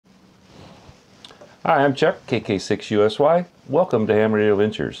Hi, I'm Chuck, KK6USY. Welcome to Hammer Radio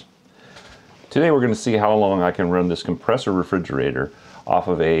Ventures. Today we're going to see how long I can run this compressor refrigerator off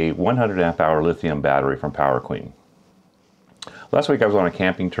of a 100 amp hour lithium battery from Power Queen. Last week I was on a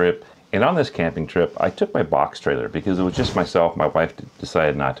camping trip, and on this camping trip I took my box trailer because it was just myself. My wife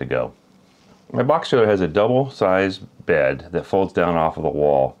decided not to go. My box trailer has a double-sized bed that folds down off of the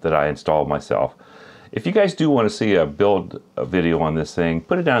wall that I installed myself. If you guys do want to see a build video on this thing,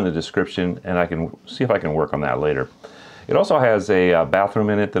 put it down in the description and I can see if I can work on that later. It also has a bathroom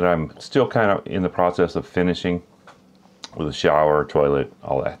in it that I'm still kind of in the process of finishing, with a shower, toilet,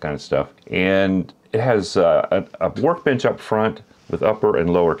 all that kind of stuff. And it has a workbench up front with upper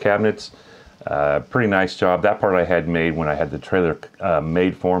and lower cabinets. Pretty nice job. That part I had made when I had the trailer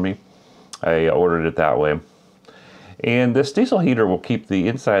made for me. I ordered it that way. And this diesel heater will keep the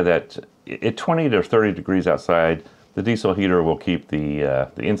inside of that, at 20 to 30 degrees outside, the diesel heater will keep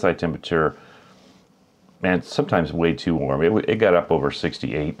the inside temperature, man, sometimes way too warm. It got up over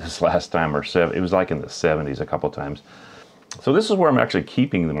 68 this last time, or it was like in the 70s a couple times. So this is where I'm actually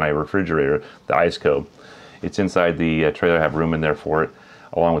keeping my refrigerator, the Iceco. It's inside the trailer. I have room in there for it,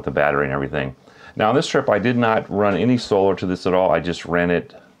 along with the battery and everything. Now on this trip, I did not run any solar to this at all. I just ran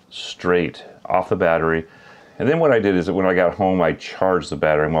it straight off the battery. And then what I did is that when I got home, I charged the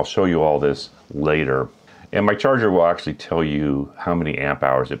battery, and I'll show you all this later. And my charger will actually tell you how many amp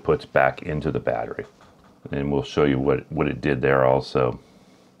hours it puts back into the battery. And we'll show you what it did there also.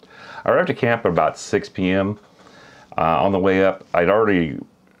 I arrived at camp at about 6 p.m. On the way up,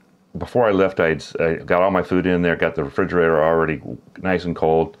 before I left, I got all my food in there, got the refrigerator already nice and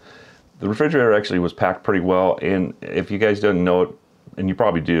cold. The refrigerator actually was packed pretty well, and if you guys don't know it, and you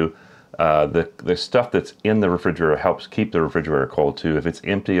probably do, the stuff that's in the refrigerator helps keep the refrigerator cold too. If it's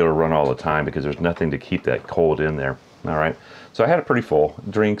empty, it'll run all the time because there's nothing to keep that cold in there. All right, so I had it pretty full.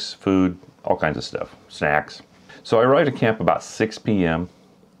 Drinks, food, all kinds of stuff, snacks. So I arrived at camp about 6 p.m.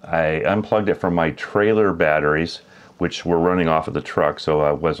 I unplugged it from my trailer batteries, which were running off of the truck, so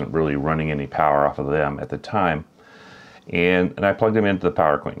I wasn't really running any power off of them at the time. And I plugged them into the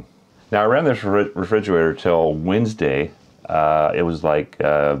Power Queen. Now I ran this refrigerator till Wednesday. It was like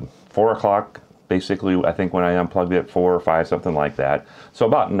 4 o'clock, basically, I think, when I unplugged it, 4 or 5, something like that. So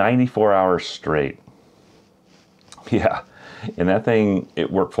about 94 hours straight. Yeah, and that thing, it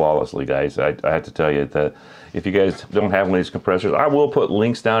worked flawlessly, guys. I have to tell you that if you guys don't have one of these compressors, I will put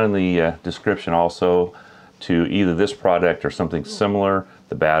links down in the description also to either this product or something similar,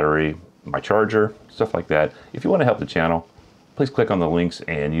 the battery, my charger, stuff like that. If you want to help the channel, please click on the links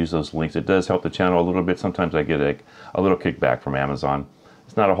and use those links. It does help the channel a little bit. Sometimes I get a little kickback from Amazon.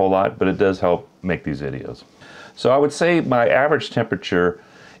 It's not a whole lot, but it does help make these videos. So I would say my average temperature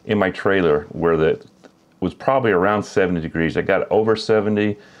in my trailer was probably around 70 degrees. I got over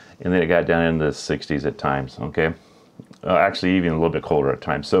 70, and then it got down into the 60s at times, okay? Actually, even a little bit colder at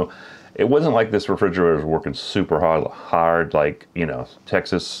times. So it wasn't like this refrigerator was working super hard like, you know,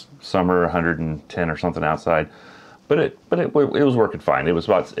 Texas summer, 110 or something outside. But it was working fine. It was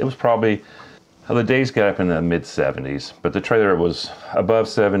probably, the days got up in the mid 70s, but the trailer was above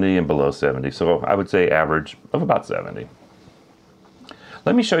 70 and below 70. So I would say average of about 70.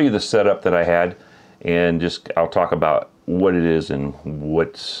 Let me show you the setup that I had, and I'll talk about what it is and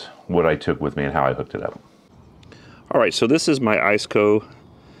what I took with me and how I hooked it up. All right, so this is my Iceco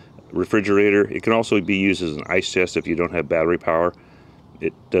refrigerator. It can also be used as an ice chest if you don't have battery power.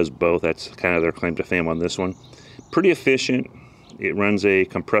 It does both. That's kind of their claim to fame on this one. Pretty efficient. It runs a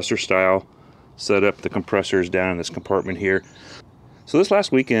compressor style setup. The compressor is down in this compartment here. So this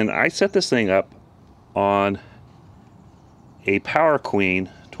last weekend, I set this thing up on a Power Queen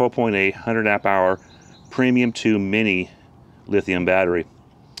 12.8 100 amp hour premium 2 mini lithium battery.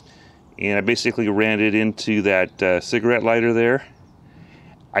 And I basically ran it into that cigarette lighter there.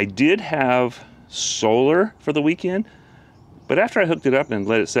 I did have solar for the weekend, but after I hooked it up and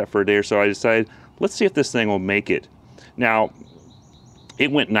let it set for a day or so, I decided, let's see if this thing will make it. Now, it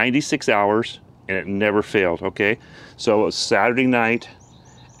went 96 hours and it never failed, okay? So it was Saturday night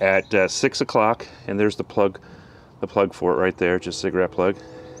at 6 o'clock, and there's the plug for it right there, just a cigarette plug.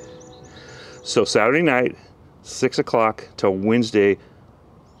 So Saturday night, 6 o'clock till Wednesday,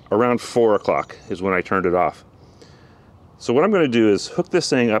 around 4 o'clock is when I turned it off. So what I'm going to do is hook this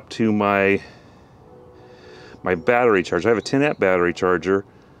thing up to my battery charger. I have a 10 amp battery charger,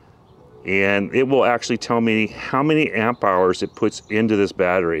 and it will actually tell me how many amp hours it puts into this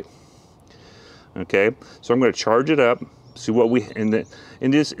battery. Okay, so I'm going to charge it up, see what and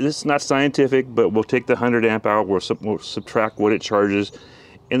this is not scientific, but we'll take the 100 amp hour, we'll subtract what it charges,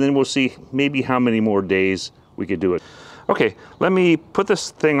 and then we'll see maybe how many more days we could do it. Okay, let me put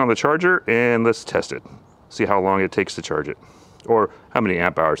this thing on the charger and let's test it. See how long it takes to charge it, or how many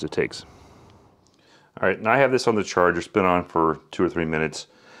amp hours it takes. All right, now I have this on the charger. It's been on for 2 or 3 minutes.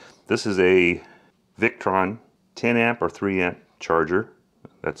 This is a Victron 10 amp or 3 amp charger.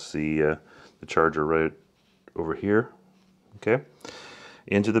 That's the charger right over here. Okay,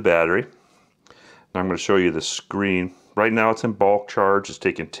 into the battery. Now I'm going to show you the screen. Right now it's in bulk charge. It's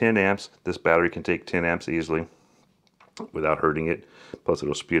taking 10 amps. This battery can take 10 amps easily without hurting it. Plus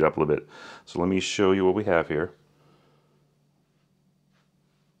it'll speed up a little bit. So let me show you what we have here.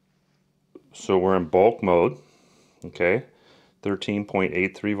 So we're in bulk mode. Okay,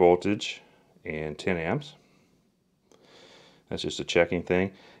 13.83 voltage and 10 amps. That's just a checking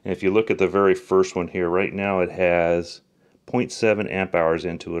thing. And if you look at the very first one here, right now it has 0.7 amp hours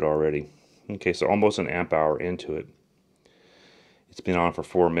into it already. Okay, so almost an amp hour into it. It's been on for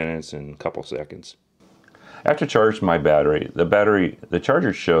 4 minutes and a couple seconds. After charging my battery, the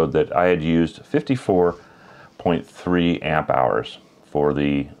charger showed that I had used 54.3 amp hours for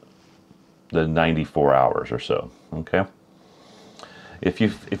the 94 hours or so. Okay, if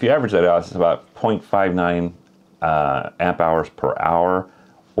you average that out, it's about 0.59 amp hours per hour,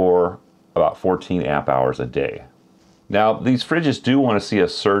 or about 14 amp hours a day. Now, these fridges do want to see a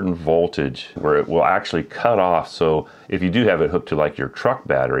certain voltage where it will actually cut off. So if you do have it hooked to like your truck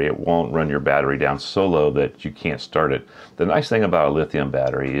battery, it won't run your battery down so low that you can't start it. The nice thing about a lithium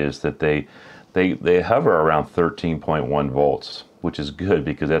battery is that they hover around 13.1 volts, which is good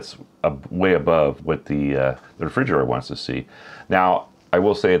because that's way above what the refrigerator wants to see. Now, I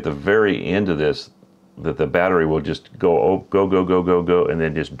will say at the very end of this, that the battery will just go, and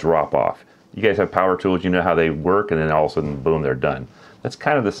then just drop off. You guys have power tools, you know how they work, and then all of a sudden, boom, they're done. That's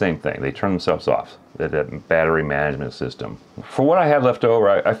kind of the same thing. They turn themselves off, that battery management system. For what I had left over,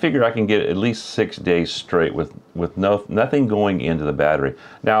 I figured I can get at least 6 days straight with nothing going into the battery.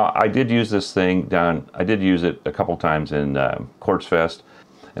 Now, I did use this thing I did use it a couple times in Quartz Fest,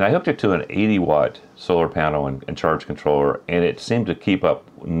 and I hooked it to an 80-watt solar panel and charge controller, and it seemed to keep up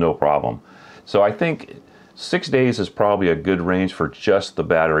no problem. So I think 6 days is probably a good range for just the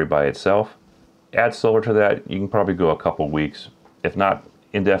battery by itself. Add solar to that, you can probably go a couple weeks, if not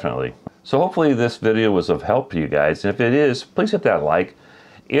indefinitely. So hopefully this video was of help to you guys, and if it is, please hit that like.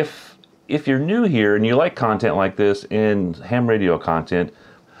 If you're new here and you like content like this and ham radio content,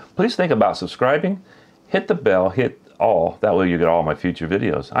 please think about subscribing, hit the bell, hit all, that way you get all my future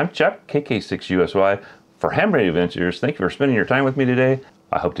videos. I'm Chuck, KK6USY, for Ham Radio Ventures. Thank you for spending your time with me today.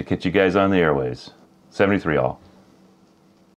 I hope to catch you guys on the airways. 73 all.